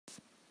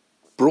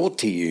Brought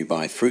to you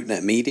by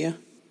Fruitnet Media,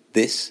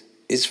 this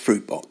is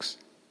Fruitbox.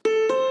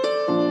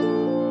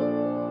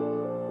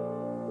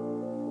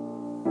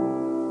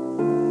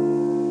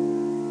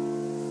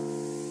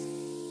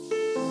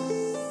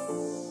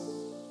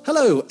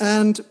 Hello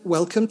and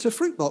welcome to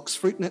Fruitbox,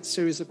 Fruitnet's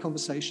series of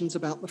conversations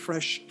about the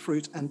fresh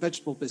fruit and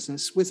vegetable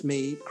business with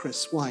me,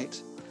 Chris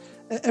White.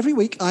 Every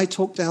week I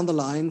talk down the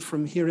line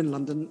from here in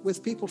London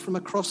with people from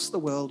across the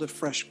world of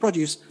fresh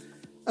produce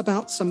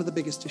about some of the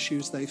biggest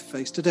issues they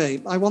face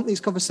today. I want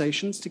these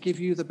conversations to give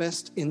you the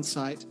best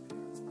insight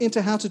into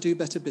how to do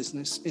better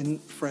business in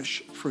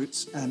fresh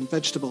fruits and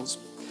vegetables.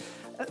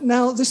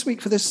 Now, this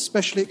week for this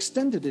specially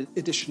extended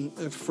edition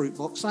of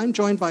Fruitbox, I'm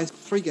joined by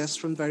three guests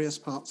from various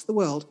parts of the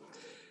world.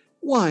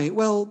 Why?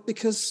 Well,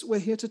 because we're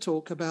here to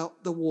talk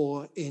about the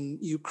war in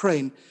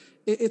Ukraine.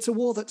 It's a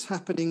war that's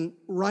happening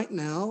right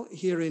now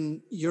here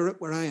in Europe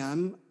where I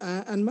am,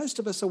 and most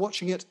of us are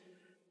watching it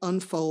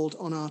unfold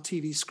on our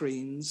TV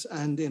screens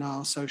and in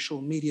our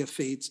social media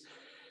feeds.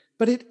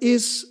 But it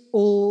is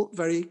all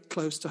very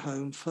close to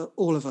home for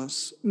all of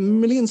us.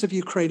 Millions of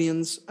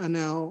Ukrainians are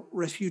now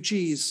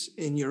refugees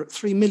in Europe,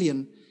 3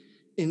 million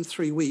in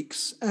 3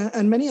 weeks.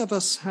 And many of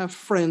us have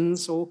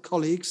friends or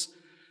colleagues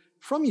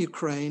from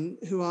Ukraine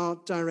who are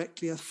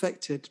directly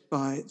affected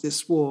by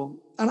this war.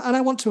 And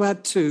I want to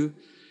add too,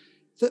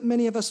 that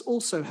many of us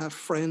also have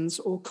friends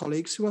or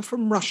colleagues who are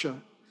from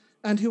Russia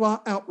and who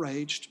are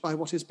outraged by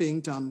what is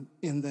being done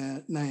in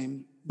their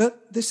name.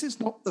 But this is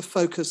not the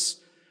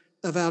focus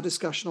of our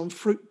discussion on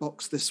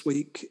Fruitbox this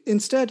week.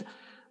 Instead,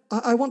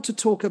 I want to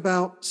talk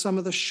about some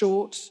of the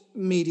short,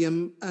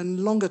 medium,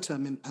 and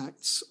longer-term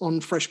impacts on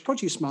fresh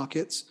produce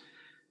markets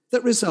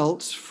that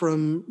result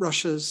from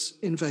Russia's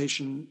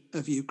invasion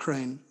of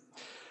Ukraine.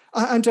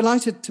 I'm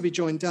delighted to be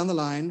joined down the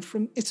line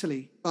from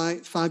Italy by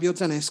Fabio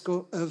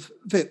Zanesco of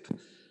VIP,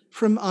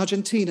 from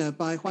Argentina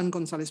by Juan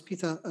González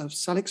Pita of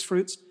Salix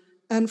Fruits,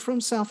 and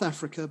from South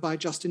Africa by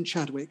Justin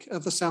Chadwick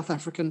of the South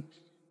African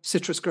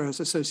Citrus Growers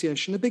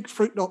Association. A big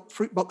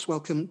Fruitbox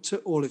welcome to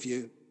all of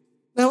you.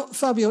 Now,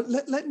 Fabio,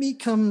 let me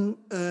come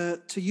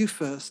to you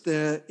first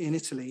there in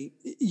Italy.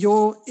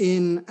 You're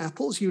in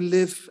apples, you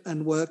live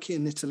and work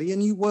in Italy,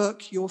 and you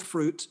work your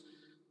fruit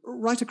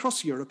right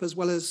across Europe as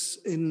well as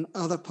in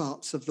other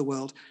parts of the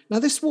world. Now,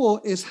 this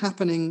war is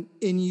happening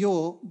in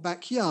your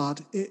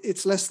backyard.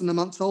 It's less than a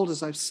month old,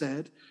 as I've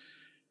said.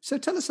 So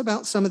tell us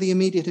about some of the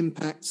immediate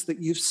impacts that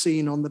you've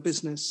seen on the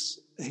business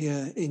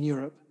here in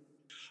Europe.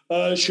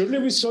 Surely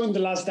we saw in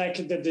the last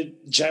decade that the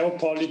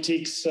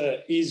geopolitics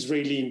is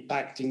really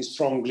impacting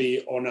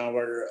strongly on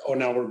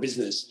our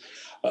business.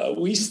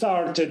 We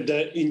started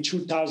in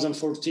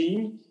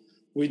 2014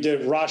 with the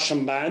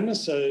Russian ban.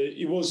 So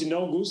it was in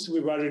August. We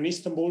were in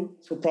Istanbul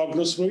for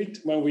Prognos Fruit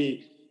when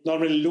we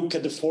normally look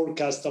at the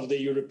forecast of the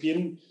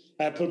European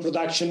apple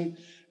production.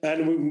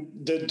 And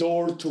the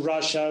door to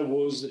Russia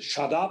was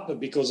shut up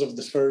because of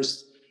the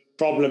first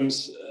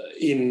problems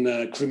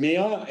in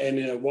Crimea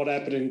and what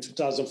happened in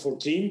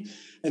 2014.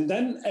 And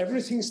then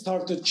everything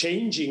started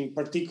changing,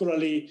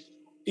 particularly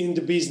in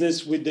the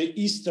business with the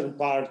eastern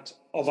part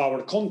of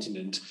our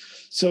continent.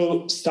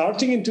 So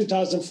starting in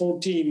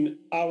 2014,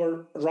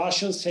 our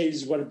Russian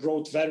sales were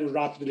brought very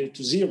rapidly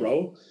to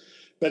zero.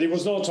 But it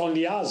was not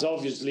only us,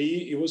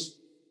 obviously. It was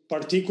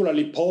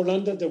particularly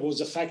Poland that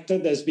was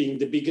affected as being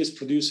the biggest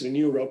producer in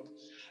Europe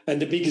and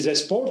the biggest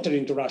exporter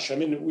into Russia. I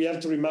mean, we have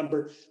to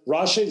remember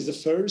Russia is the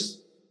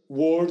first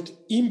world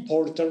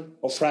importer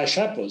of fresh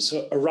apples,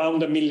 so around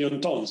 1 million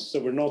tons.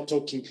 So we're not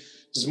talking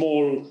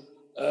small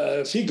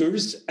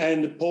figures.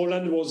 And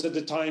Poland was at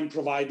the time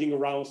providing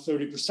around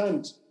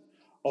 30%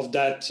 of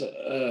that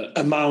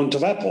amount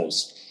of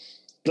apples.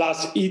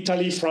 Plus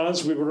Italy,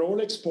 France, we were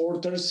all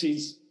exporters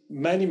since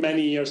many,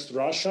 many years to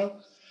Russia.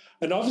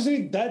 And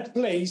obviously that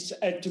place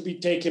had to be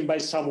taken by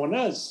someone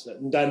else.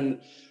 And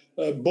then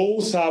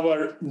both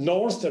our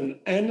northern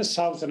and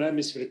southern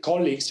hemisphere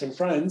colleagues and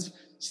friends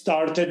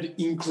started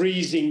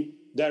increasing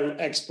their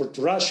export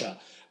to Russia.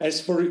 As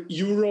for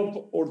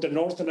Europe or the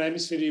northern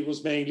hemisphere, it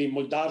was mainly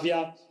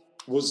Moldavia,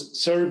 was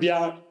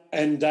Serbia,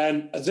 and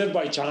then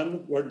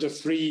Azerbaijan were the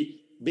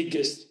three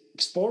biggest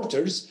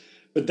exporters.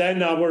 But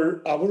then our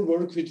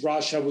work with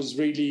Russia was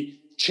really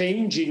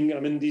changing. I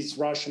mean, this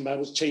Russian ban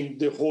was changing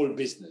the whole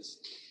business.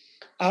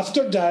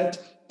 After that,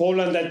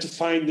 Poland had to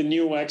find a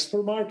new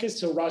export market,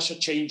 so Russia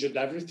changed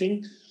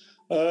everything.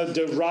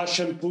 The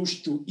Russian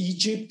push to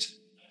Egypt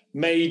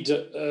made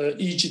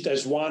Egypt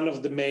as one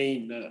of the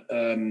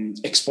main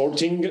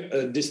exporting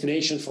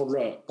destinations for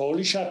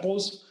Polish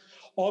apples.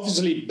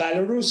 Obviously,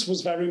 Belarus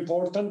was very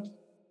important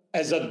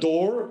as a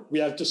door, we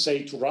have to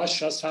say, to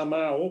Russia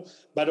somehow,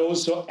 but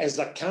also as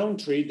a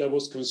country that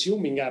was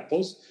consuming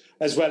apples,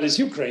 as well as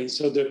Ukraine.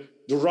 So the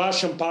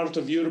Russian part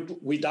of Europe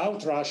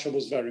without Russia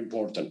was very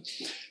important.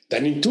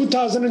 Then in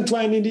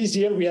 2020, this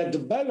year, we had the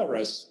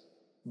Belarus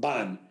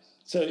ban.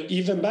 So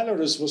even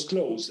Belarus was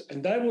closed.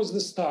 And that was the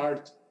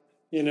start,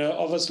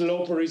 of a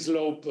slippery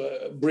slope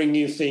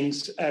bringing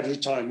things every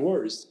time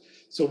worse.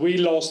 So we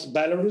lost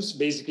Belarus,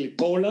 basically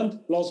Poland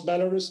lost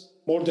Belarus,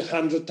 more than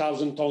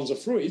 100,000 tons of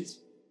fruits.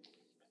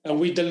 And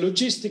with the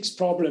logistics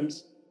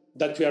problems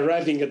that we are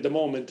having at the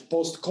moment,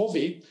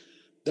 post-COVID,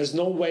 there's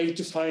no way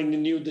to find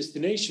new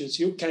destinations.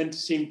 You can't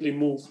simply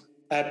move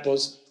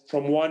apples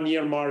from one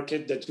year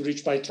market that you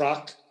reach by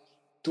truck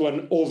to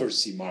an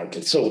overseas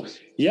market. So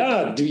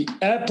yeah, the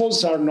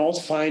apples are not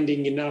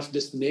finding enough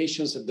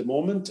destinations at the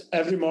moment.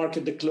 Every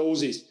market that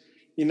closes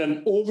in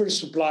an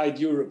oversupplied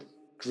Europe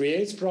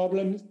creates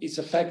problems. It's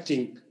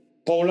affecting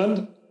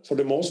Poland for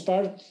the most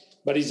part,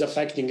 but it's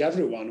affecting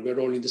everyone. We're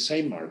all in the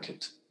same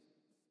market.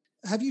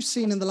 Have you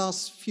seen in the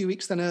last few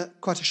weeks then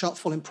quite a sharp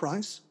fall in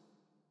price?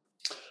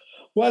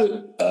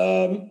 Well,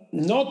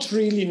 not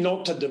really,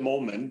 not at the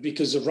moment,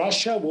 because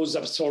Russia was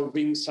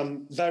absorbing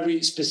some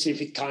very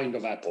specific kind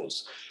of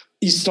apples.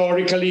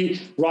 Historically,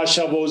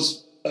 Russia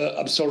was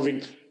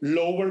absorbing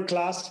lower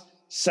class,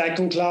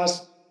 second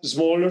class,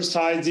 smaller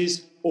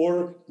sizes,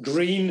 or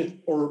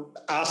green or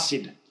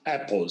acid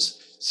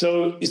apples.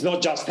 So it's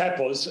not just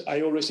apples.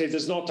 I always say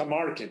there's not a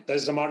market.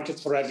 There's a market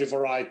for every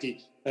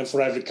variety and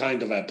for every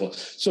kind of apple.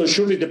 So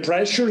surely the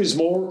pressure is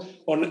more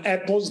on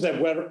apples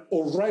that were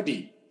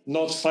already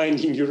not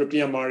finding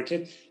European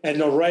market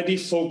and already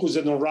focused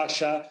on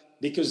Russia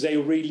because they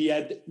really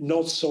had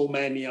not so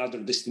many other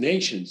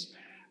destinations.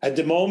 At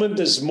the moment,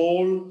 the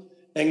small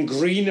and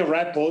greener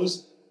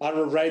apples are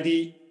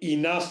already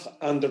enough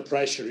under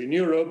pressure in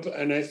Europe,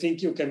 and I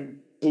think you can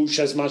push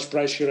as much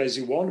pressure as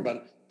you want,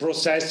 but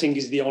processing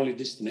is the only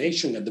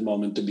destination at the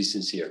moment, to be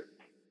sincere.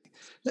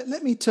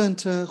 Let me turn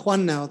to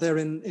Juan now, there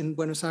in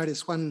Buenos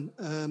Aires. Juan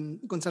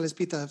González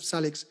Pita of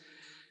Salix.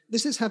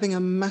 This is having a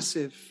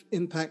massive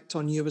impact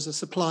on you as a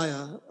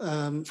supplier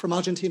from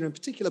Argentina in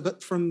particular,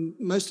 but from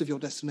most of your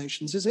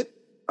destinations, is it?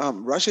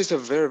 Russia is a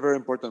very, very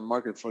important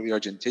market for the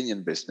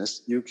Argentinian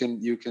business. You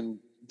can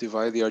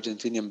divide the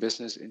Argentinian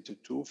business into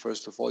two.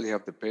 First of all, you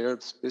have the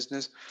pears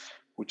business,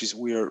 which is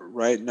we are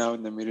right now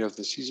in the middle of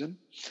the season.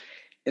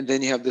 And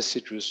then you have the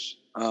citrus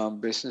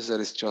business that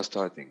is just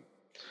starting.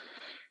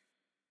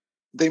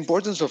 The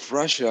importance of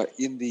Russia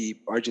in the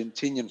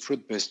Argentinian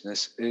fruit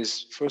business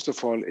is, first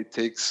of all, it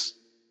takes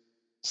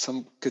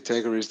some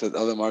categories that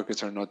other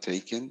markets are not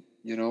taking.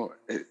 You know,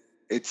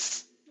 it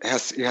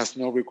has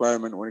no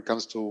requirement when it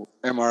comes to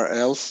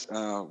MRLs,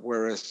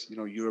 whereas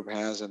Europe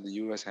has and the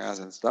US has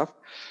and stuff.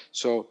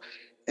 So,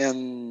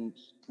 and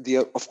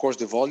of course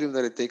the volume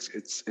that it takes,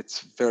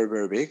 it's very,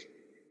 very big.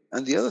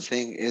 And the other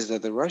thing is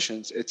that the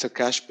Russians, it's a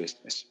cash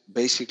business.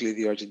 Basically,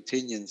 the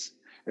Argentinians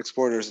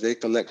exporters, they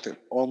collected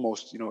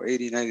almost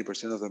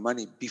 80-90% of the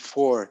money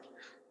before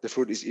the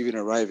fruit is even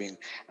arriving.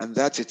 And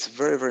it's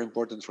very, very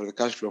important for the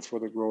cash flow for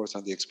the growers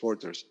and the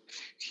exporters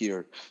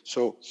here.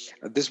 So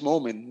at this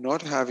moment,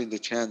 not having the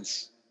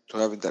chance to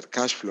having that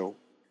cash flow,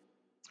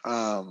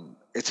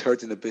 it's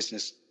hurting the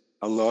business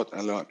a lot.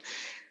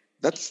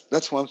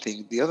 That's one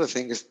thing. The other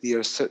thing is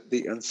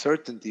the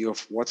uncertainty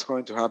of what's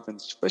going to happen,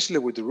 especially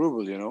with the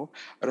ruble.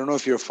 I don't know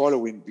if you're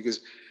following,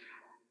 because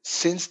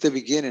since the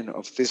beginning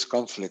of this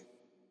conflict,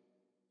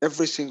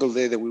 every single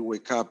day that we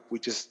wake up,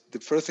 the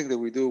first thing that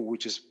we do,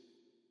 which is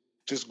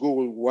just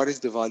Google what is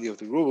the value of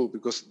the ruble,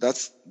 because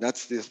that's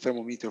the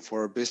thermometer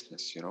for our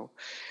business,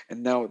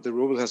 And now the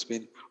ruble has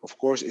been, of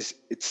course,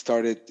 it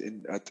started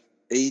at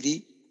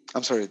 80.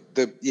 I'm sorry,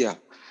 the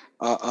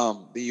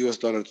US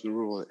dollar to the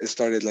ruble. It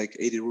started like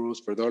 80 rubles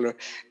per dollar.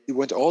 It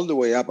went all the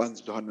way up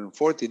until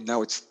 140.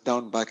 Now it's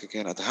down back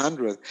again at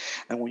 100.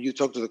 And when you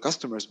talk to the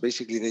customers,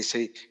 basically they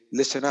say,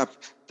 listen up,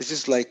 this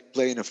is like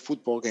playing a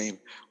football game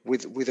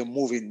with a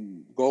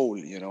moving goal,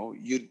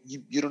 You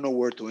don't know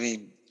where to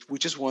aim. We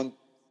just want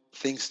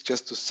things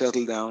just to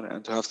settle down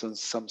and to have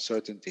some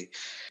certainty.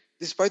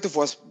 Despite of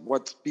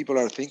what people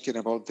are thinking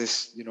about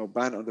this,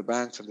 ban on the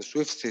banks and the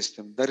SWIFT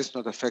system, that is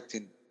not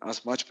affecting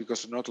us much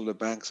because not all the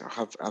banks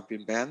have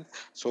been banned,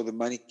 so the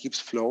money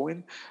keeps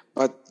flowing.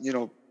 But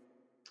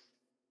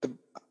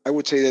I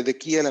would say that the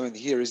key element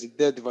here is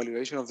the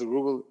devaluation of the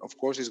ruble. Of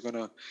course, is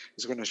gonna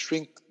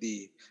shrink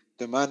the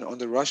demand on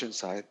the Russian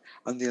side,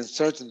 and the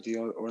uncertainty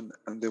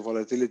and the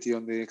volatility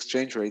on the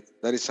exchange rate.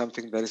 That is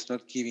something that is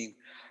not giving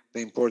the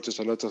importers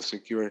a lot of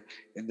secure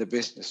in the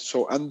business.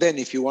 So, and then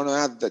if you want to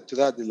add to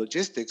that the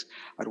logistics,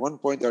 at one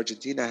point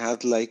Argentina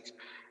had like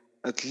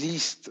at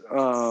least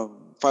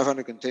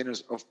 500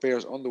 containers of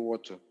pears on the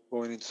water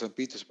going into St.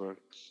 Petersburg,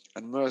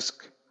 and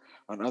Maersk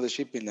and other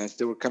shipping lines,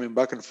 they were coming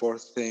back and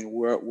forth saying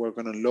we're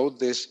going to load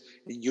this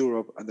in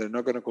Europe, and they're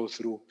not going to go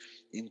through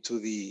into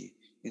the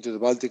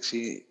Baltic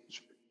Sea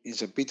in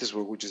St.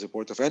 Petersburg, which is a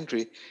port of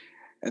entry,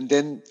 and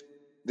then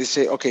they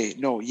say, okay,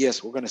 no,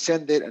 yes, we're going to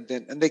send it.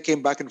 And they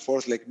came back and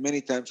forth like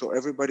many times. So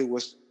everybody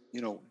was,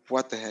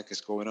 what the heck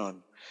is going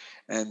on?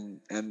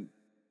 And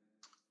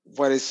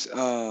what is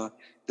the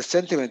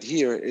sentiment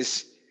here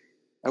is,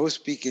 I was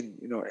speaking,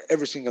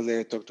 every single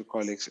day I talk to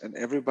colleagues, and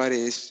everybody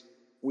is,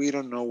 we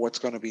don't know what's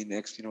going to be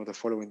next, the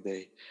following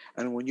day.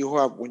 And when you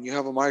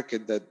have a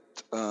market that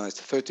is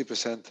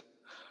 30%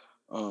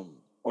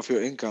 of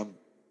your income,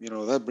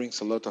 that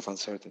brings a lot of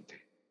uncertainty.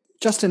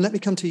 Justin, let me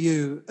come to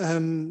you.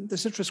 The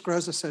Citrus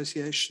Growers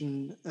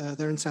Association,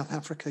 they're in South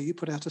Africa. You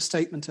put out a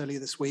statement earlier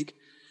this week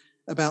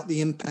about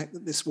the impact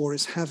that this war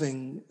is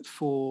having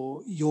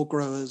for your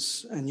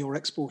growers and your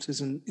exporters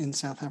in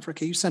South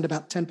Africa. You send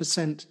about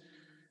 10%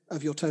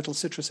 of your total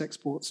citrus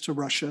exports to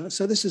Russia.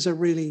 So this is a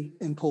really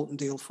important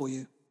deal for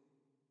you.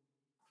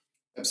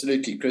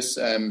 Absolutely, Chris.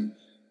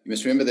 You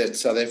must remember that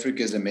South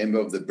Africa is a member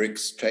of the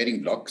BRICS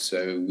trading bloc.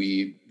 So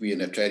we're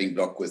in a trading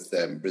bloc with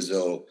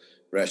Brazil,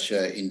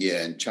 Russia,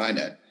 India, and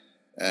China.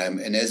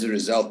 And as a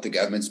result, the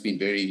government's been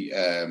very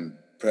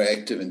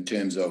proactive in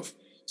terms of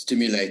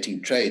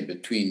stimulating trade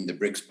between the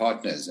BRICS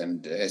partners.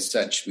 And as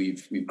such,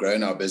 we've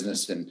grown our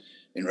business in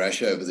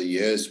Russia over the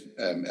years,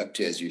 up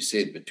to, as you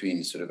said,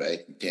 between sort of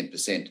 8 and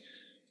 10%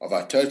 of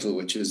our total,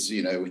 which is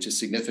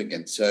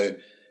significant. So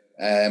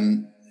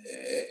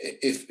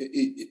if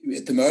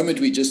at the moment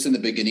we're just in the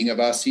beginning of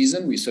our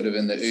season, we're sort of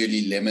in the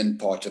early lemon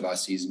part of our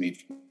season.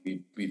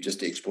 We've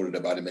just exported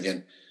about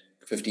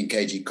 1,015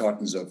 kg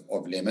cartons of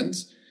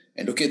lemons.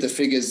 And look at the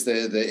figures,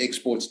 the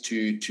exports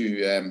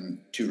to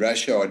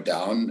Russia are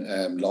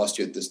down. Last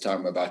year at this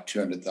time, about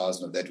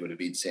 200,000 of that would have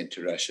been sent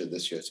to Russia.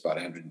 This year it's about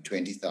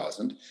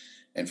 120,000.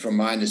 And from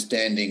my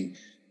understanding,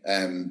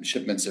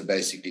 shipments have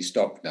basically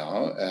stopped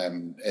now.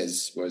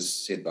 As was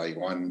said by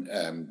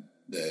Johan,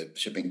 the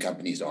shipping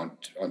companies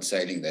aren't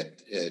sailing that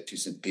to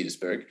St.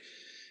 Petersburg.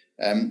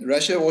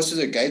 Russia also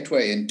is a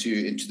gateway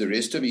into the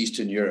rest of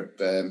Eastern Europe,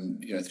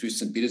 through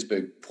St.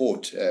 Petersburg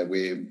port,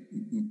 where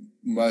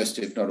most,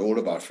 if not all,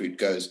 of our fruit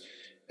goes.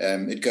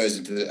 It goes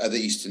into the other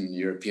Eastern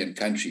European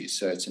countries,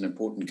 so it's an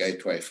important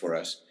gateway for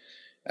us,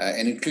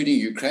 and including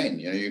Ukraine.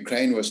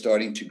 Ukraine was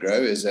starting to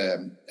grow as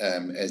a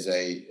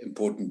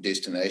important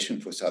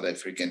destination for South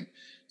African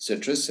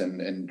citrus,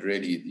 and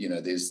really,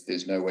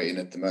 there's no way in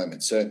at the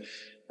moment. So.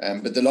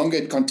 But the longer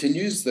it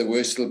continues, the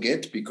worse it'll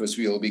get, because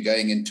we'll be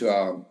going into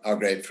our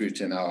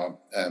grapefruit and our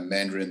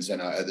mandarins and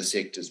our other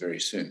sectors very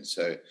soon.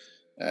 So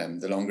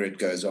the longer it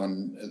goes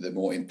on, the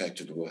more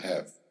impact it will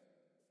have.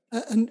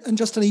 And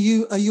Justin,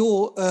 are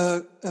you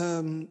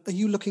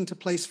looking to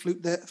place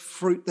fruit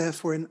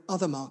therefore in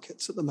other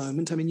markets at the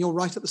moment? I mean, you're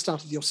right at the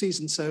start of your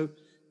season, so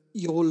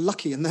you're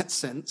lucky in that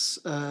sense.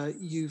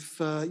 You've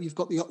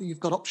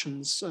got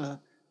options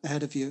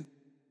ahead of you.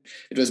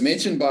 It was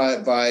mentioned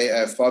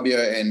by Fabio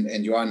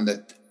and Johan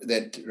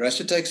that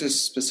Russia takes a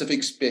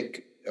specific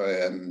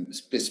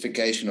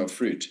specification of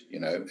fruit,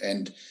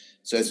 and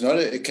so it's not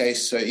a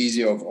case so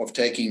easy of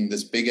taking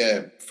this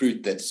bigger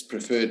fruit that's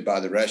preferred by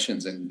the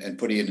Russians and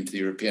putting it into the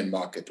European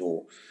market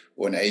or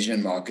an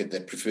Asian market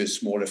that prefers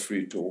smaller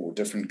fruit or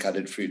different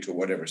colored fruit or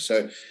whatever.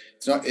 So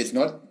it's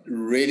not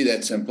really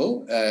that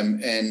simple,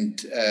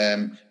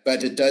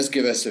 but it does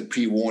give us a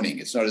pre-warning.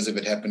 It's not as if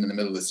it happened in the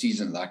middle of the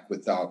season like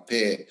with our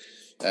pear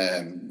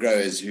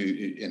growers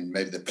and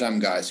maybe the plum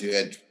guys who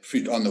had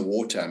fruit on the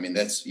water. I mean,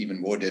 that's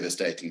even more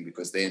devastating,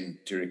 because then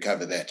to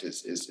recover that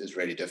is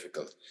really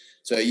difficult.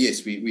 So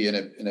yes, we're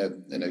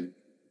in a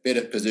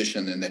better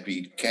position in that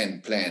we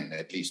can plan.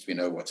 At least we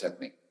know what's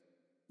happening.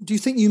 Do you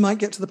think you might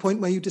get to the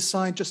point where you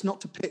decide just not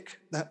to pick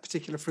that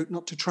particular fruit,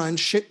 not to try and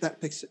ship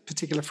that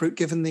particular fruit,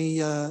 given the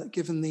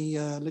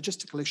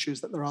logistical issues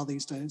that there are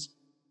these days?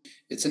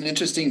 It's an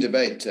interesting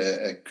debate,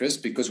 Chris,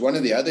 because one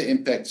of the other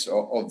impacts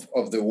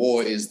of the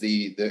war is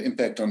the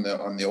impact on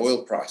the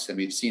oil price, and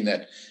we've seen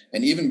that.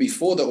 And even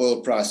before the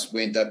oil price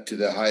went up to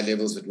the high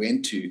levels it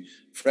went to,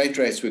 freight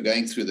rates were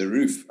going through the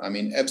roof. I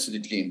mean,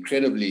 absolutely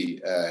incredible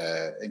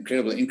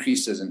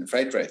increases in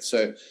freight rates.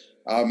 So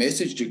our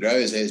message to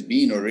growers has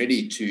been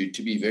already to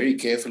be very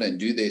careful and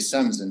do their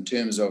sums in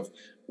terms of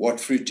what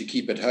fruit to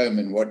keep at home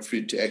and what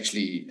fruit to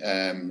actually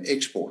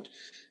export.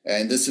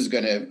 And this is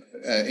going to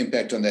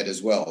impact on that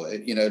as well.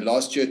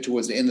 Last year,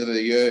 towards the end of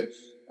the year,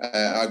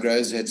 our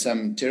growers had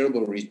some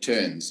terrible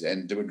returns,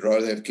 and they would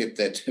rather have kept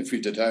that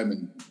fruit at home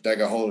and dug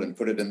a hole and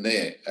put it in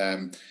there.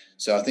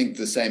 So I think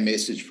the same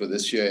message for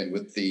this year, and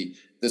with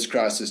this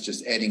crisis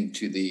just adding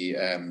to the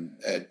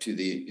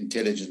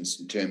intelligence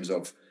in terms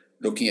of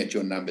looking at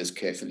your numbers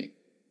carefully.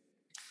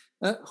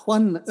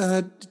 Juan,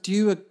 do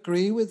you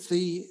agree with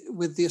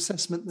the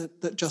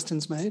assessment that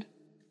Justin's made?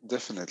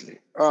 Definitely.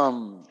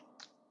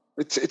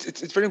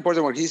 It's very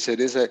important what he said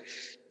is that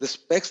the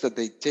specs that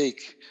they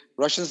take,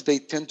 Russians, they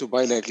tend to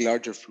buy like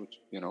larger fruit,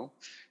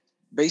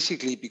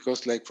 basically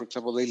because, like, for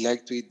example, they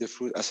like to eat the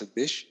fruit as a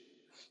dish.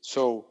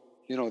 So,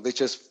 they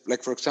just,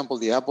 like, for example,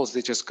 the apples,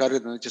 they just cut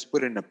it and they just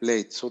put it in a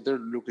plate. So they're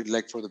looking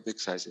like for the big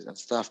sizes and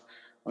stuff.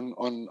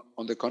 On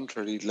the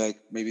contrary,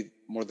 like maybe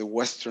more the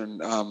Western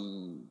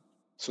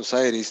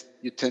societies,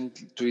 you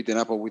tend to eat an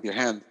apple with your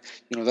hand.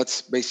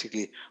 That's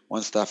basically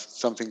one stuff.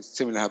 Something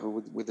similar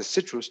happened with the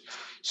citrus.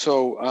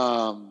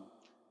 So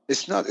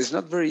it's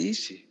not very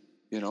easy,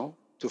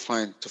 to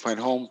find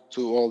home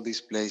to all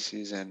these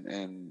places,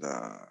 and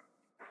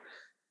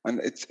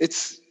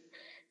it's.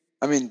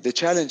 I mean, the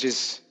challenge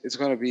is it's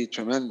going to be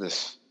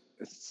tremendous.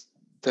 It's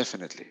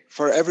definitely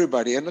for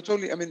everybody, and not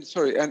only. I mean,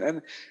 sorry,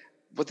 and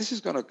what this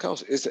is going to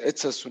cause is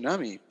it's a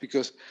tsunami,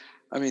 because,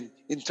 I mean,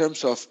 in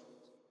terms of,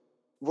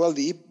 well,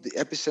 the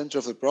epicenter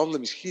of the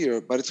problem is here,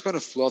 but it's going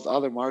to flood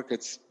other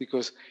markets,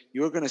 because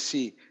you're going to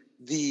see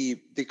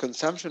the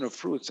consumption of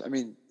fruits. I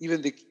mean,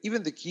 even the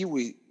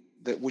kiwi,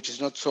 which is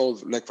not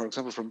sold, like for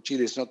example from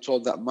Chile, is not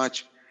sold that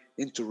much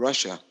into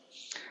Russia.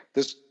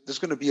 There's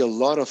going to be a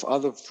lot of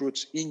other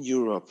fruits in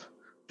Europe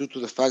due to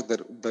the fact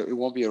that it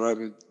won't be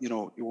arriving.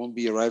 It won't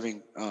be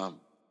arriving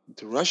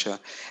to Russia,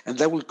 and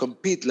that will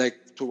compete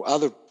like to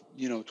other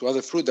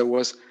fruit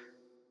that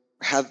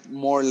had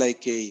more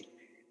like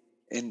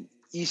an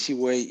easy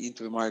way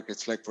into the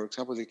markets, like for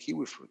example the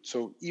kiwi fruit.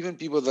 So even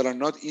people that are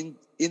not in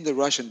the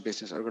Russian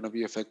business are going to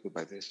be affected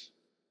by this.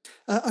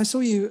 I saw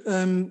you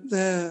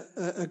there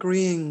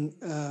agreeing,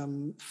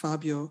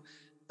 Fabio.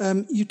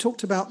 You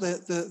talked about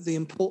the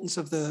importance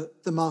of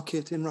the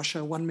market in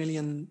Russia. 1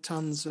 million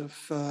tons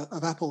of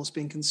apples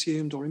being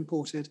consumed or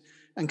imported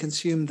and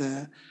consumed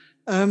there.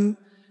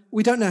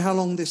 We don't know how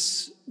long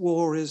this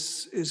war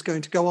is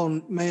going to go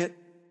on. May it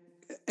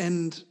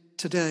end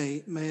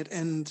today? May it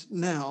end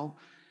now?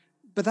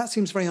 But that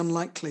seems very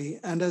unlikely.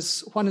 And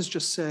as Juan has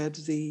just said,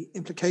 the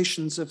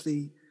implications of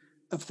the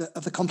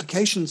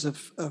complications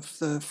of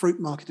the fruit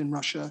market in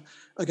Russia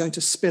are going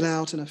to spill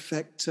out and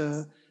affect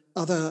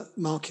other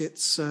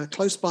markets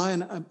close by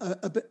and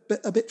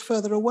a bit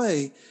further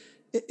away.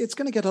 It's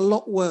going to get a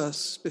lot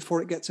worse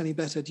before it gets any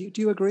better. Do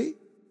you agree?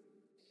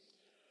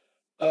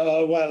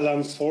 Well,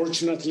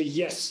 unfortunately,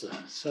 yes.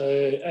 So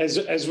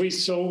as we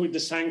saw with the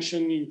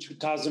sanction in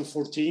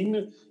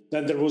 2014,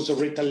 then there was a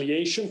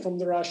retaliation from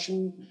the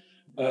Russian.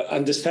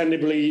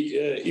 Understandably,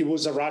 it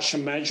was a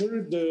Russian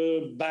measure,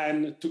 the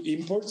ban to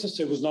imports.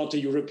 So it was not a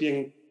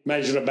European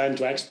measure, a ban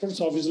to exports,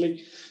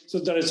 obviously. So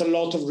there is a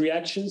lot of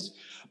reactions.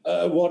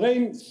 What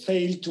I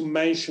failed to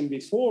mention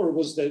before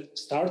was that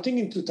starting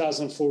in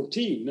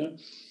 2014,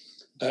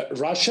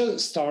 Russia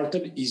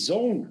started its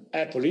own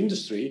apple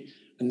industry,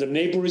 and the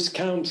neighboring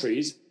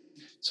countries,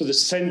 so the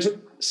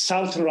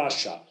southern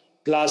Russia,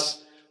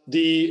 plus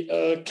the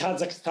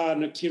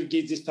Kazakhstan,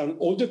 Kyrgyzstan,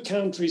 all the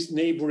countries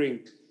neighboring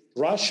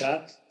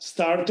Russia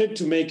started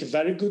to make a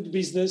very good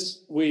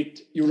business with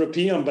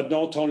European, but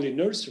not only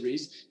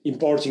nurseries,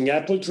 importing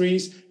apple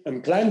trees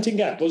and planting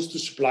apples to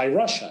supply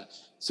Russia.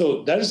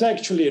 So there's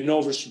actually an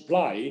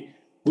oversupply,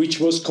 which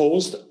was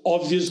caused,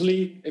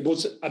 obviously, it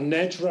was a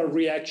natural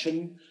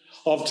reaction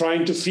of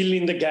trying to fill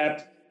in the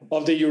gap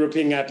of the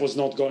European apples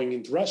not going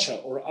into Russia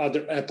or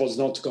other apples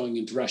not going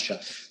into Russia.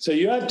 So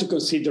you have to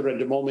consider at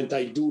the moment,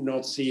 I do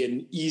not see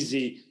an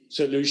easy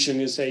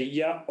solution and say,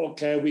 yeah,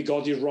 okay, we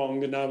got it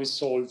wrong and now it's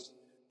solved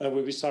and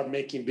we will start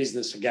making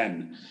business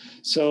again.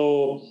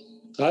 So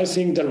I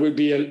think there will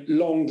be a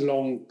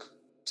long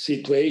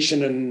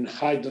situation, and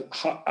I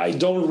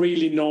don't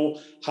really know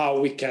how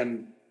we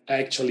can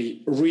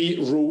actually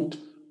reroute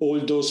all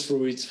those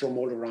fruits from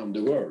all around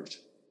the world.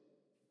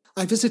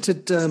 I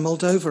visited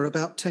Moldova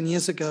about 10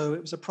 years ago.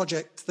 It was a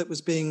project that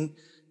was being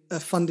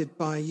funded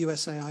by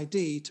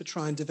USAID to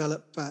try and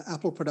develop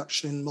apple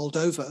production in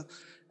Moldova.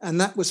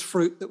 And that was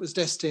fruit that was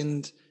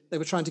destined, they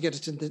were trying to get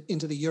it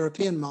into the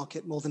European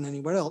market more than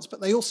anywhere else. But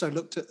they also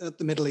looked at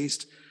the Middle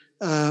East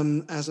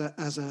as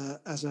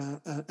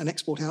an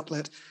export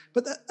outlet.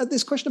 But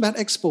this question about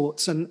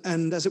exports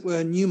and, as it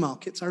were, new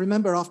markets, I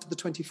remember after the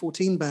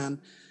 2014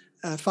 ban,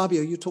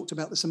 Fabio, you talked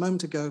about this a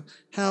moment ago,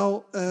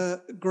 how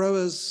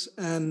growers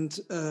and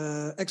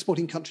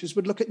exporting countries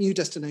would look at new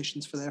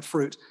destinations for their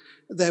fruit.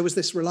 There was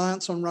this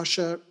reliance on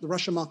Russia. The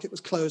Russian market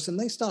was closed, and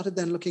they started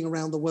then looking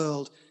around the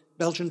world,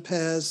 Belgian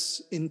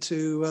pears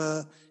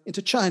into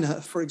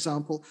China, for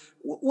example.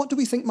 What do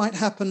we think might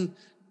happen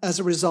as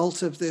a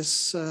result of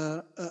this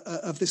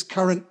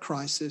current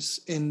crisis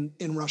in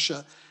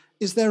Russia?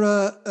 Is there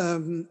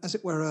as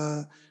it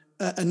were,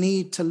 a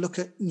need to look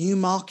at new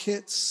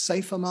markets,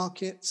 safer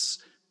markets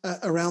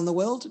around the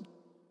world?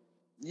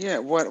 Yeah,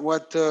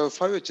 what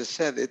Fabio just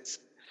said, it's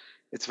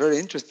very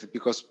interesting,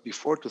 because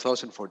before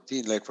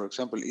 2014, like for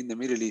example, in the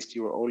Middle East,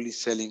 you were only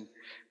selling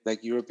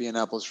like European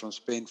apples from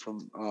Spain,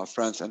 from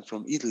France, and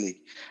from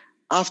Italy.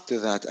 After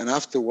that, and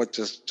after what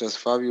just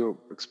Fabio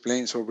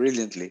explained so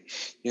brilliantly,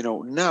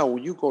 now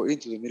when you go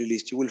into the Middle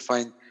East, you will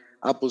find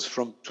apples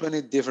from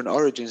 20 different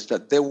origins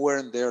that they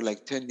weren't there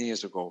like 10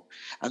 years ago.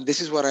 And this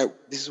is what I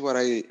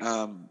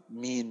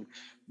mean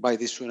by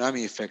the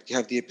tsunami effect. You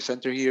have the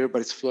epicenter here,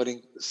 but it's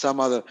flooding some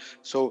other.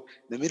 So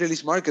the Middle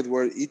East market,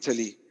 where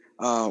Italy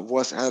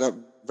was at a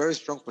very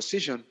strong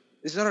position,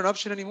 is not an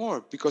option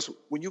anymore, because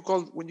when you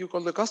call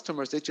the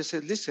customers, they just say,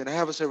 listen, I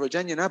have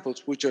Azerbaijani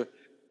apples, which are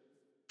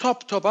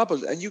top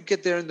apples, and you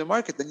get there in the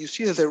market and you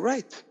see that they're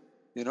right,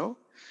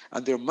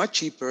 and they're much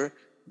cheaper,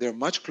 they're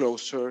much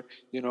closer,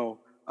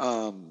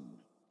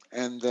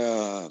 and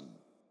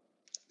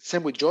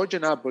same with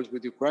Georgian apples,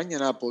 with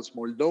Ukrainian apples,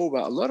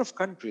 Moldova, a lot of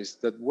countries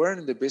that weren't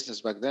in the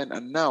business back then,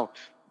 and now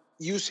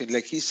using,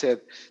 like he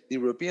said, the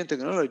European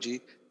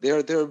technology,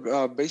 they're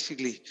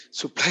basically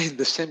supplying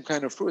the same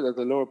kind of fruit at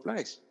a lower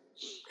price.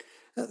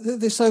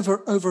 This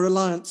over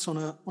reliance on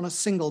a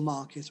single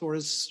market, or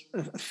as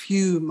a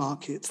few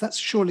markets, that's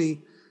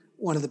surely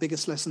one of the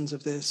biggest lessons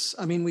of this.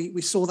 I mean,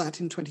 we saw that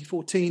in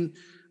 2014.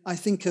 I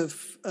think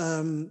of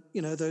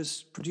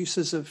those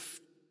producers of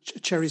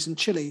cherries in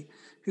Chile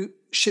who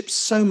shipped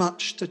so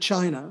much to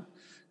China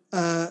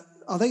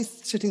are they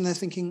sitting there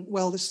thinking,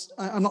 well,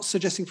 I'm not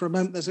suggesting for a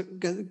moment there's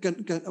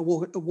a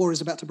war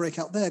is about to break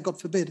out there, God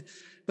forbid,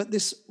 but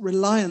this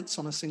reliance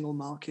on a single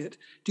market,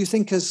 do you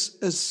think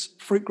as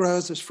fruit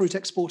growers, as fruit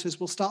exporters,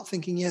 will start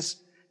thinking, yes,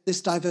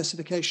 this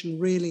diversification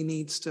really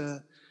needs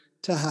to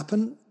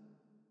happen?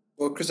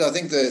 Well, Chris, I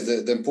think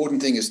the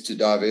important thing is to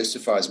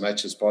diversify as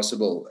much as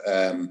possible.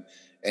 And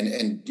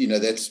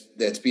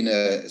that's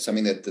been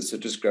something that the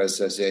Citrus Growers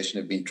Association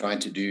have been trying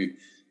to do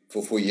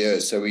for 4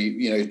 years. So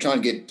we try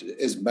and get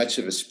as much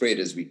of a spread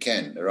as we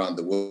can around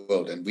the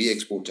world, and we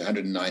export to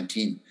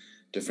 119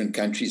 different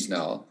countries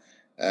now.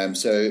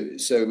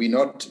 So we're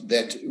not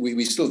that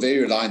we're still very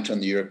reliant on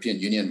the European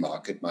Union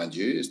market, mind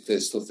you.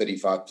 There's still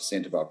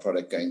 35% of our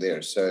product going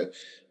there. So,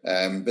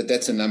 but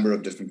that's a number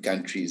of different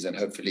countries, and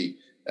hopefully,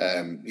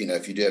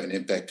 if you do have an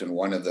impact on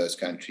one of those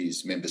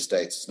countries, member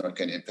states, it's not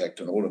going to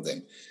impact on all of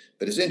them.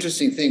 But it's an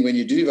interesting thing when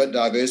you do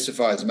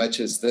diversify as much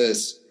as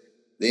this,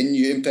 then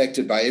you're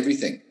impacted by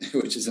everything,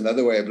 which is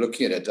another way of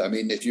looking at it. I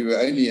mean, if you were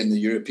only in the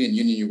European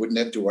Union, you wouldn't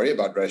have to worry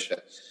about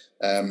Russia.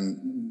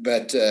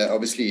 But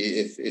obviously,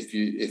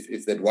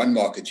 if that one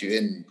market you're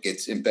in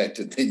gets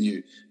impacted, then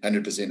you're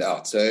 100%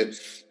 out. So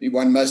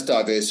one must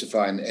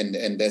diversify,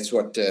 and that's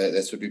what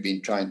we've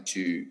been trying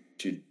to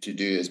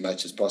do as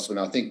much as possible.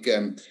 And I think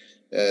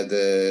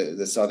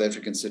the South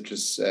African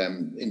citrus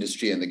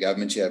industry and the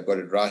government here have got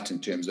it right in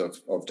terms of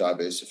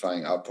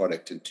diversifying our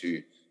product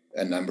into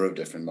a number of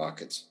different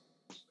markets.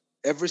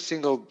 Every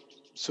single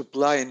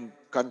supplying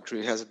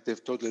country has a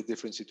totally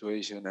different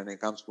situation, and it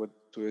comes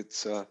to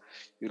its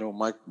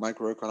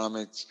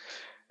microeconomics,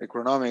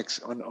 economics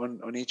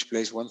on each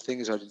place. One thing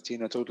is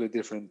Argentina. A totally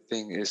different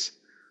thing is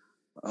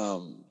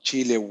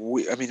Chile.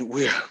 We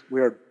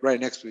are right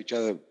next to each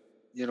other.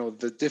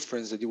 The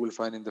difference that you will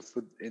find in the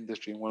food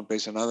industry in one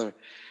place or another,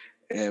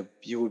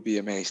 you will be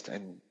amazed,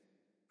 and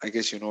I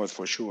guess you know it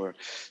for sure.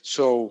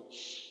 So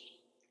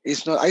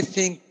it's not. I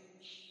think,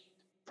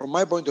 from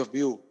my point of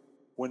view,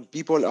 when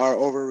people are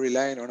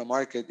over-relying on a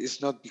market,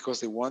 it's not because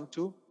they want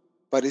to,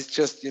 but it's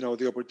just,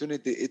 the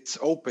opportunity, it's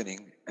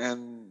opening.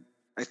 And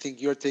I think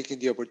you're taking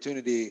the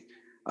opportunity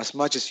as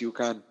much as you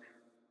can.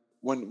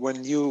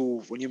 When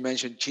you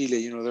mentioned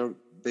Chile,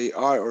 they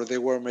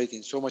were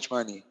making so much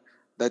money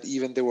that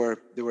even they were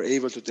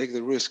able to take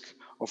the risk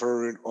of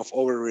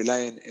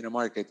over-relying in a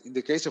market. In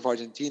the case of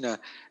Argentina,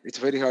 it's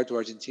very hard to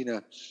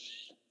Argentina,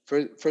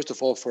 first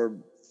of all,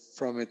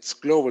 from its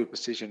global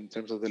position in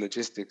terms of the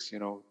logistics,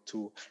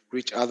 to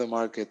reach other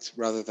markets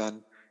rather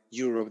than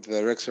Europe, the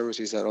direct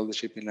services that all the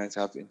shipping lines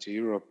have into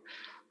Europe.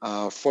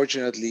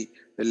 Fortunately,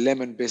 the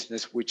lemon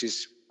business,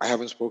 I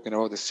haven't spoken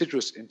about the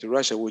citrus into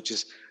Russia, we're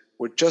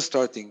just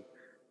starting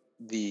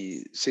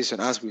the season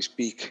as we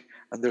speak.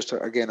 And there's,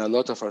 again, a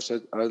lot of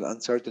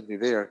uncertainty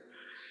there.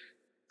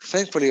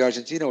 Thankfully,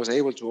 Argentina was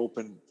able to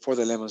open for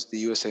the lemons the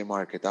USA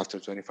market after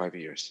 25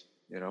 years,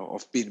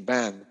 of being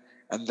banned.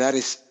 And that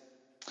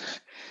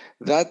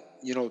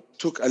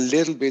took a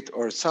little bit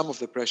or some of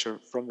the pressure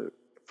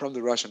from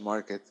the Russian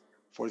market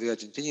for the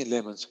Argentinian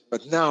lemons,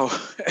 but now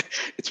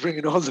it's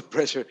bringing all the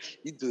pressure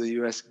into the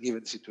U.S.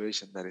 given the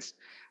situation that is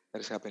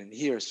happening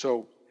here.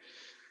 So,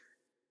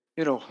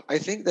 I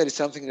think that is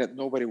something that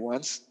nobody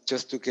wants,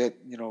 just to get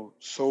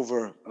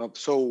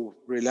so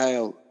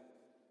reliant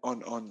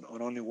on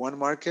only one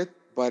market,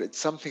 but it's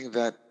something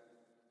that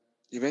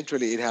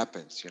eventually it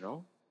happens,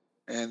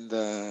 And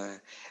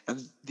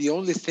the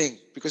only thing,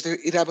 because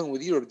it happened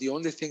with Europe, the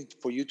only thing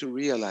for you to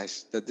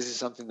realize that this is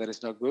something that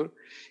is not good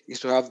is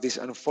to have these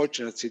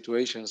unfortunate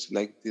situations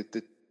like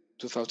the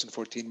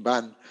 2014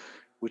 ban,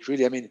 which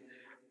really,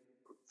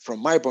 from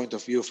my point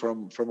of view,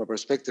 from a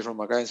perspective from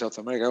a guy in South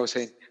America, I was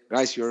saying,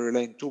 guys, you're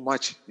relying too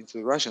much into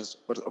the Russians.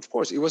 But of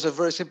course, it was a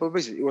very simple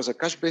business. It was a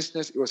cash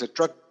business. It was a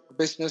truck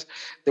business.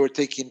 They were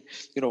taking,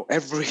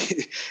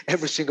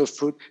 every single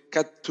fruit,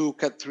 cut 2,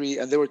 cut 3,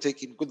 and they were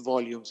taking good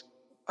volumes.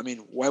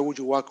 Why would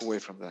you walk away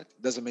from that?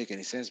 It doesn't make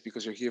any sense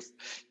because you're here.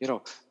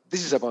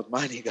 This is about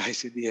money,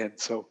 guys, in the end.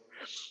 So,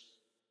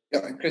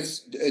 yeah,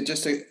 Chris,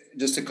 just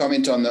to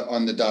comment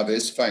on the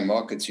diversifying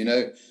markets.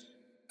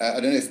 I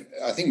don't know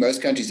I think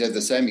most countries have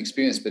the same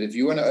experience, but if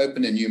you want to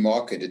open a new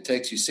market, it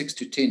takes you 6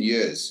 to 10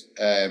 years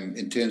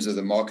in terms of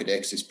the market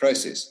access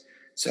process.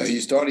 So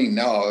you're starting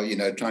now,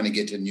 trying to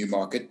get a new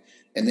market,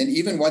 and then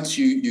even once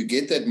you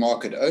get that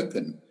market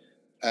open.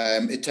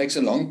 It takes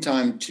a long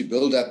time to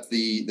build up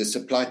the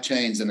supply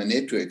chains and the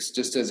networks.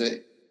 Just as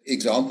an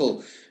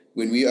example,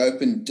 when we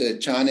opened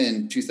China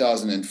in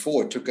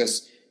 2004, it took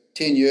us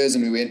 10 years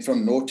and we went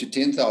from 0 to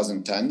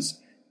 10,000 tons.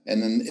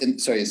 And then,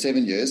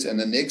 7 years. And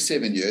the next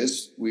 7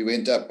 years, we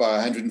went up by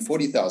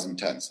 140,000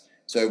 tons.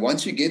 So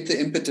once you get the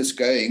impetus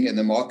going and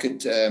the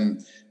market,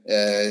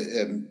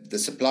 the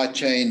supply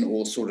chain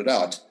all sorted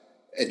out,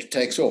 it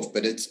takes off.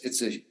 But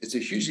it's a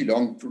hugely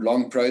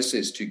long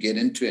process to get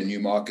into a new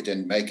market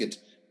and make it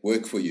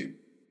work for you.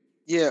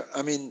 Yeah,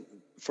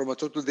 from a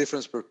total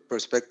different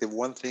perspective,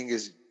 one thing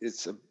is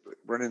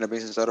running a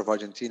business out of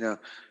Argentina,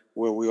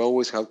 where we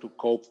always have to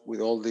cope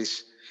with all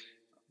these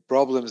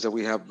problems that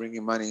we have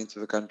bringing money into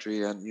the country,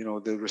 and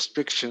the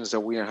restrictions that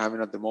we are having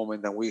at the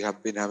moment, that we have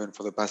been having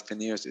for the past 10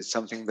 years, is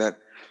something that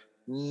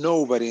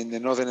nobody in the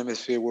Northern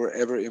Hemisphere will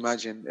ever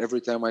imagine. Every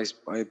time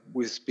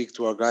we speak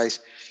to our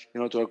guys,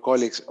 to our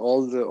colleagues,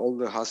 all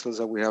the hassles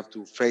that we have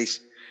to face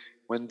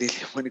when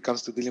it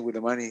comes to dealing with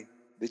the money,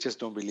 they just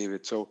don't believe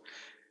it. So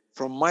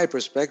from my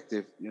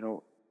perspective,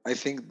 I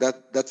think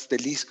that's the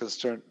least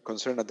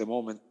concern at the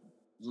moment.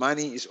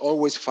 Money is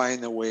always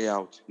finding a way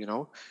out.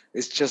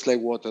 It's just like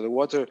water. The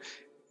water,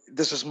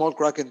 there's a small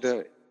crack in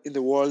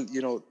the wall.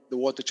 The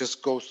water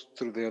just goes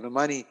through there. The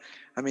money,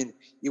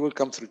 it will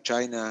come through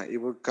China. It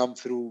will come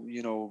through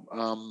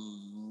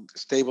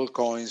stable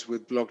coins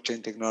with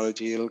blockchain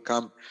technology. It'll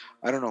come.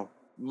 I don't know.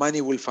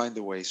 Money will find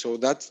a way. So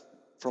that's,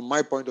 from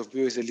my point of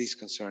view, is the least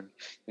concern.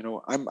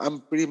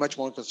 I'm pretty much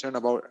more concerned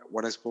about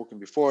what I've spoken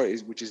before,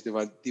 which is the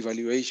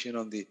devaluation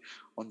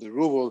on the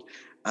ruble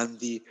and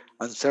the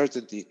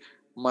uncertainty.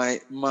 My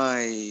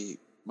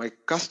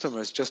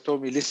customers just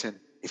told me, listen,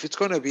 if it's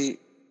going to be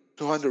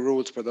 200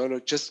 rubles per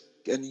dollar,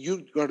 and you're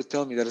going to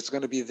tell me that it's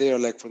going to be there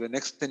like for the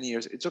next 10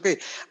 years, it's okay.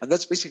 And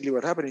that's basically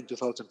what happened in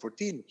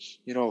 2014.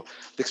 The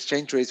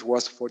exchange rate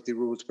was 40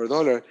 rubles per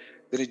dollar,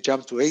 then it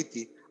jumped to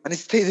 80, and it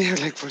stayed there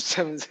like for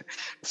 7.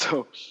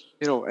 So,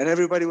 and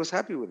everybody was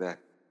happy with that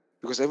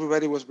because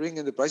everybody was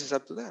bringing the prices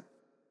up to that.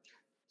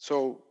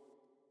 So,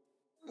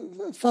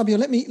 Fabio,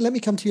 let me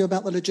come to you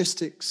about the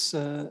logistics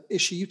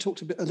issue. You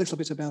talked a little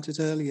bit about it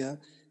earlier.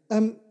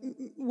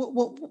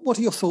 What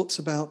are your thoughts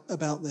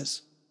about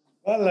this?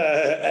 Well,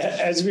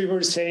 as we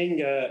were saying,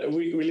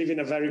 we live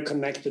in a very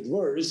connected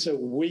world, so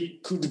we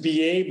could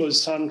be able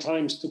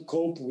sometimes to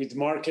cope with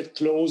market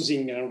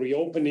closing and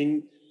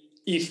reopening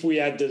if we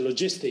had the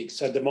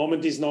logistics. At the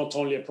moment, it's not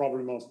only a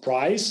problem of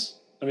price.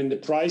 The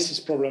price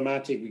is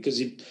problematic because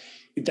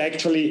it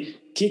actually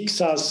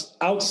kicks us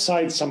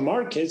outside some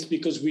markets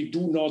because we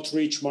do not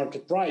reach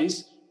market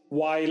price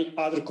while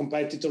other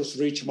competitors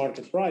reach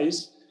market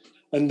price.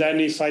 And then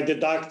if I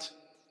deduct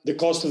the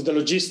cost of the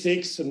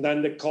logistics and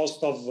then the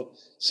cost of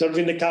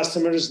serving the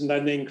customers and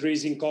then the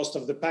increasing cost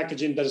of the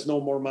packaging, there's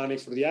no more money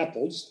for the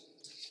apples.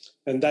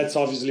 And that's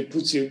obviously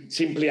puts you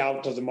simply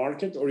out of the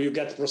market, or you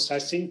get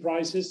processing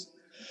prices.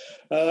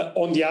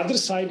 On the other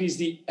side is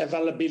the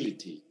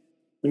availability.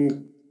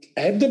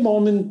 At the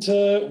moment,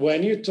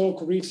 when you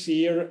talk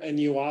reefer and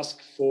you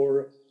ask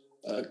for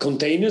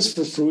containers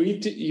for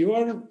fruit, you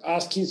are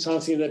asking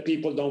something that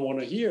people don't want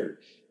to hear.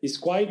 It's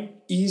quite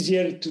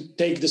easier to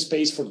take the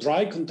space for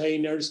dry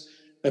containers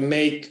and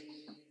make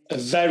a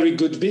very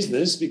good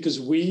business because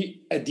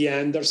we, at the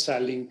end, are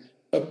selling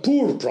a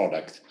poor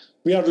product.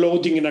 We are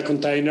loading in a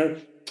container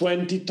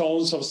 20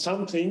 tons of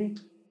something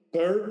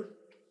per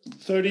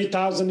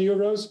 30,000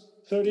 euros,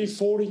 30,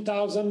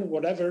 40,000,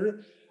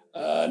 whatever.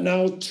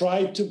 Now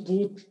try to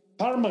put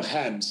Parma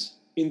hams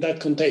in that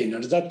container.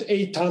 That's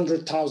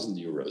 800,000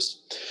 euros.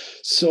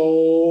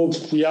 So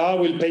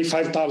we'll pay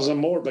 5,000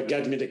 more, but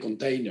get me the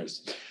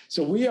containers.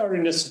 So we are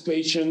in a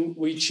situation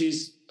which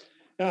is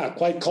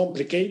quite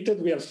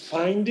complicated. We are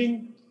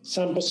finding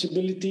some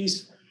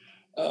possibilities.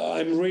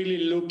 I'm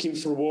really looking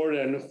forward,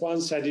 and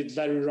Juan said it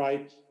very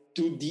right,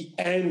 to the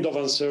end of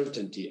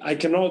uncertainty. I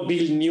cannot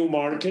build new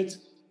markets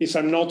if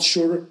I'm not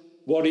sure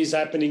what is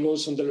happening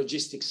also on the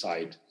logistics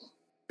side.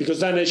 Because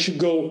then I should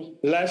go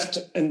left,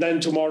 and then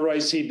tomorrow I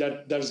see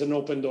that there's an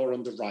open door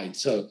on the right.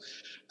 So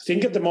I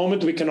think at the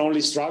moment we can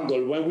only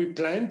struggle. When we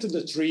plant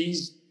the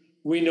trees,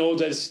 we know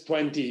there's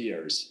 20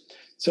 years.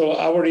 So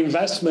our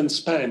investment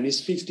span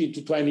is 15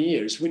 to 20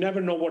 years. We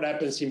never know what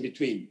happens in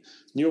between.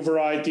 New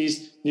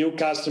varieties, new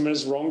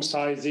customers, wrong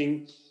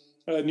sizing,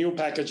 new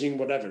packaging,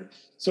 whatever.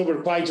 So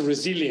we're quite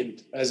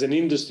resilient as an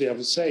industry, I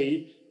would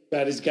say,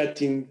 that is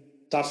getting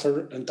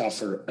tougher and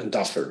tougher and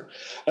tougher.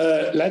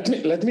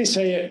 Let me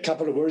say a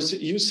couple of words.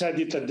 You said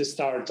it at the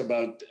start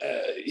about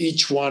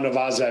each one of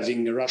us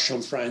having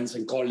Russian friends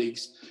and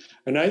colleagues.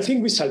 And I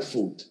think we sell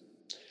food.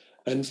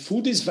 And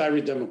food is very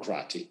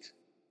democratic.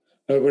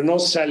 We're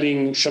not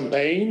selling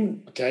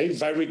champagne, okay,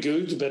 very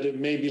good, but it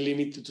may be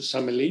limited to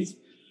some elite.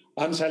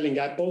 I'm selling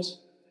apples,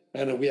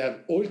 and we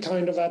have all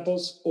kind of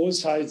apples, all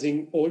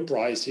sizing, all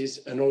prices,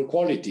 and all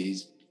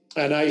qualities.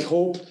 And I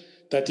hope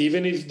that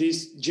even if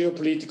this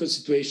geopolitical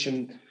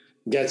situation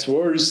gets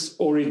worse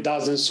or it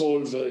doesn't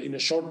solve in a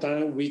short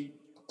time, we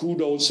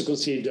could also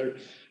consider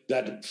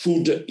that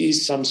food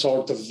is some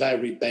sort of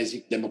very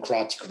basic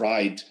democratic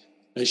right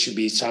and should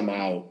be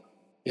somehow,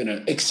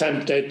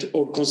 exempted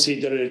or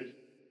considered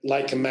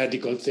like a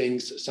medical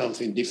things,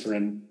 something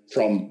different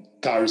from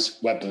cars,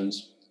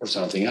 weapons, or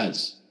something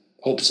else.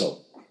 Hope so.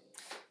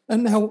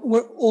 And now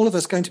we're all of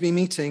us going to be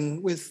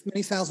meeting with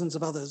many thousands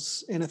of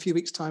others in a few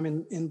weeks' time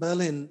in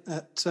Berlin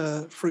at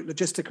Fruit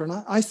Logistica.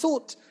 And I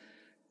thought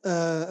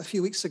a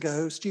few weeks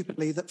ago,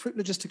 stupidly, that Fruit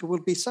Logistica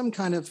would be some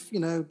kind of,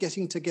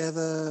 getting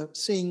together,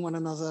 seeing one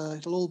another.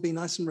 It'll all be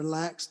nice and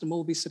relaxed, and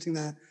we'll be sitting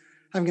there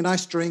having a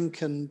nice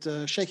drink and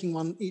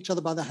shaking each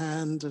other by the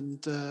hand.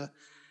 And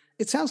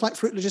it sounds like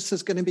Fruitlogist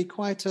is going to be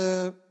quite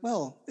a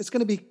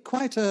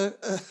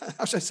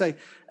how should I say,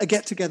 a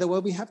get-together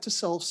where we have to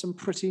solve some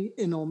pretty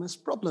enormous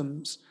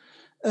problems.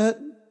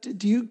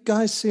 Do you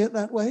guys see it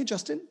that way,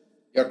 Justin?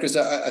 Yeah, Chris,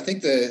 I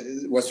think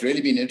what's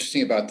really been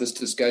interesting about this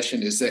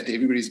discussion is that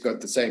everybody's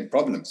got the same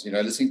problems.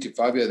 Listening to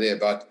Fabio there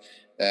about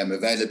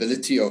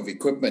availability of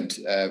equipment,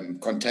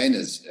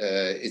 containers,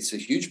 it's a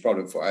huge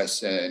problem for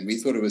us. And we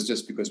thought it was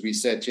just because we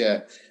sat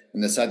here in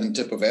the southern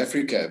tip of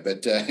Africa,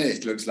 but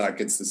it looks like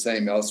it's the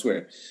same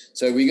elsewhere.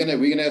 So we're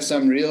gonna have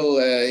some real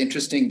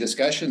interesting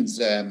discussions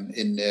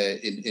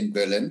in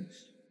Berlin.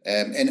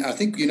 And I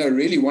think,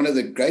 really one of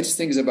the greatest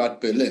things about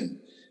Berlin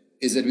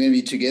is that we're going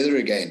to be together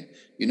again.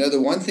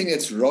 The one thing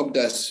that's robbed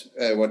us,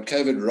 what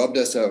COVID robbed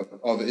us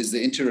of is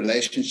the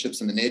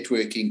interrelationships and the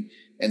networking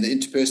and the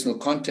interpersonal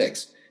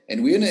contacts.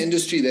 And we're in an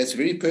industry that's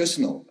very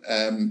personal.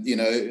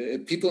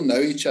 People know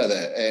each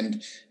other,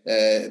 and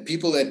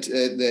people that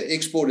the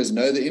exporters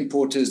know the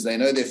importers, they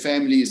know their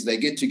families, they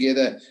get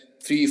together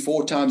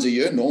 3-4 times a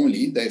year.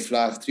 Normally they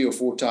fly 3 or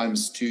 4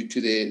 times to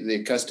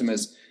their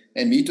customers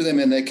and meet with them,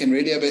 and they can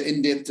really have an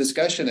in-depth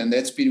discussion. And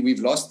we've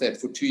lost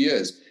that for 2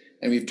 years.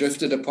 And we've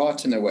drifted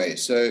apart in a way.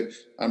 So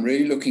I'm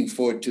really looking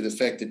forward to the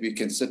fact that we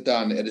can sit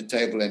down at a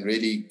table and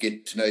really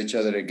get to know each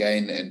other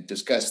again and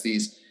discuss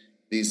these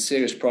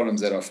serious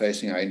problems that are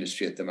facing our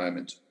industry at the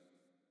moment.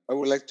 I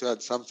would like to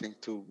add something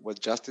to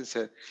what Justin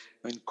said.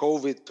 When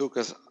COVID took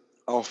us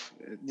off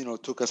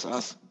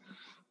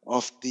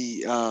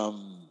the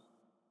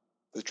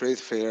trade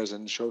fairs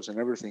and shows and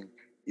everything,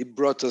 it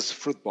brought us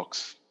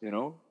Fruitbox. We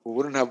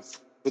wouldn't have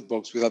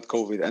Fruitbox without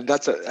COVID, and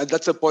that's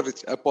a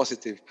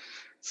positive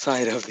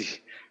side of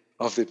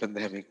the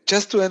pandemic.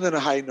 Just to end on a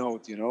high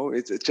note,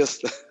 it's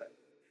just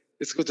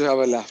it's good to have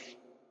a laugh.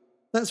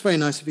 That's very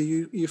nice of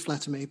you. You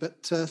flatter me,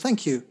 but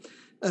thank you.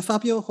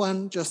 Fabio,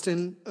 Juan,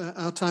 Justin,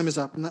 our time is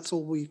up, and that's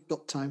all we've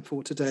got time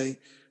for today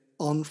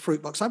on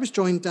Fruitbox. I was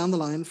joined down the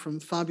line from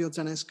Fabio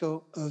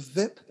Zanesco of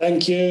VIP.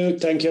 Thank you,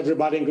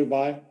 everybody, and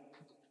goodbye.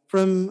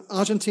 From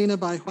Argentina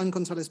by Juan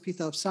Gonzalez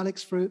Pita of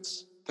Salix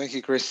Fruits. Thank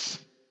you, Chris.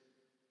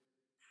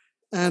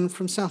 And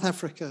from South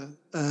Africa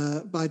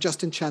by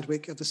Justin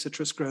Chadwick of the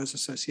Citrus Growers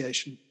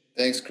Association.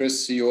 Thanks,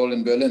 Chris. See you all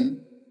in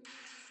Berlin.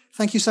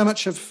 Thank you so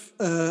much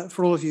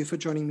for all of you for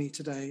joining me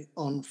today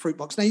on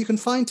Fruitbox. Now, you can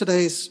find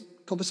today's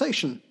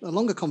conversation, a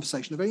longer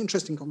conversation, a very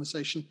interesting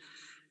conversation,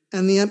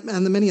 and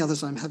the many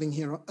others I'm having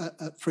here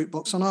at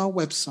Fruitbox on our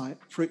website,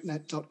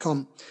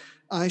 fruitnet.com.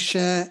 I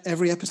share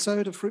every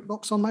episode of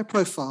Fruitbox on my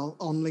profile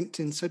on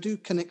LinkedIn, so do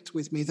connect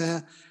with me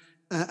there.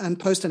 And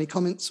post any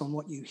comments on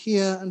what you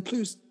hear, and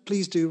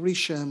please do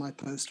reshare my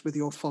post with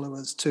your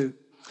followers too.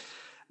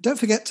 Don't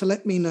forget to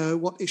let me know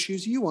what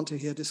issues you want to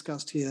hear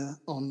discussed here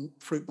on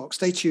Fruitbox.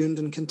 Stay tuned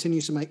and continue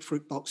to make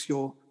Fruitbox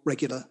your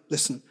regular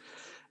listen.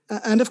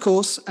 And of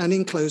course, and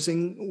in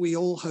closing, we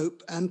all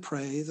hope and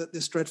pray that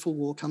this dreadful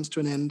war comes to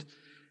an end,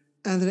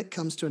 and that it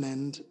comes to an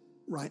end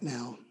right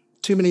now.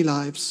 Too many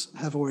lives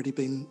have already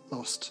been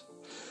lost.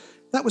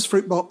 That was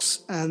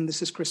Fruitbox, and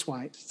this is Chris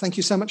White. Thank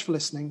you so much for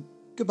listening.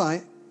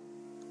 Goodbye.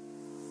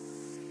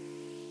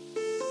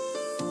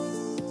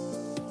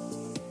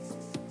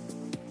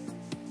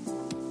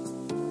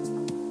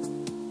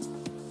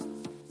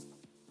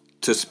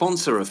 To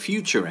sponsor a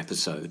future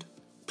episode,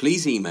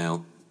 please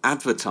email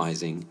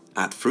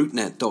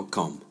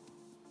advertising@fruitnet.com.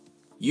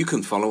 You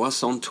can follow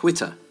us on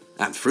Twitter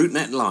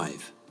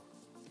 @FruitNetLive.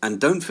 And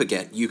don't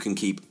forget you can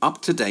keep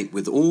up to date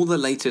with all the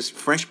latest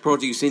fresh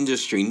produce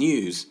industry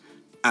news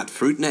at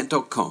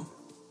fruitnet.com.